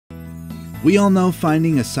We all know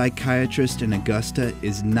finding a psychiatrist in Augusta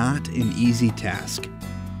is not an easy task.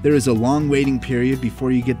 There is a long waiting period before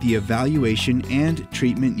you get the evaluation and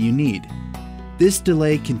treatment you need. This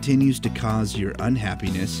delay continues to cause your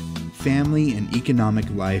unhappiness, family, and economic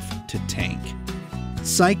life to tank.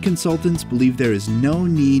 Psych Consultants believe there is no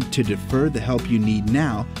need to defer the help you need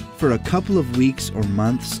now for a couple of weeks or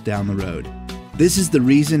months down the road. This is the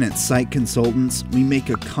reason at Psych Consultants we make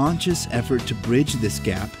a conscious effort to bridge this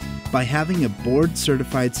gap by having a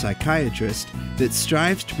board-certified psychiatrist that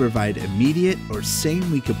strives to provide immediate or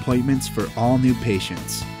same-week appointments for all new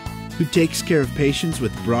patients, who takes care of patients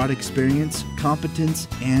with broad experience, competence,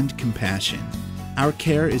 and compassion. Our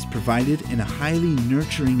care is provided in a highly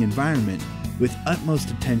nurturing environment with utmost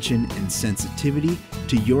attention and sensitivity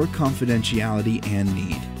to your confidentiality and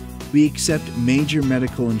need. We accept major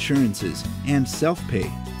medical insurances and self-pay.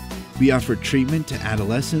 We offer treatment to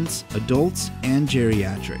adolescents, adults, and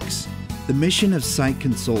geriatrics. The mission of Psych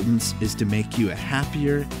Consultants is to make you a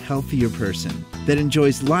happier, healthier person that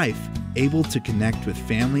enjoys life, able to connect with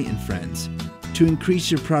family and friends, to increase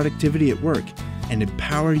your productivity at work, and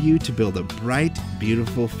empower you to build a bright,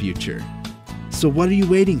 beautiful future. So what are you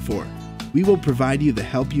waiting for? We will provide you the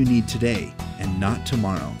help you need today and not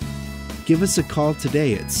tomorrow. Give us a call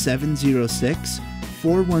today at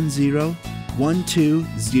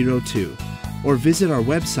 706-410-1202 or visit our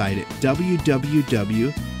website at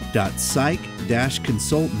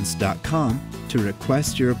www.psych-consultants.com to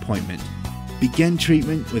request your appointment. Begin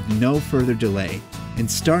treatment with no further delay and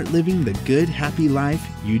start living the good, happy life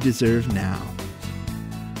you deserve now.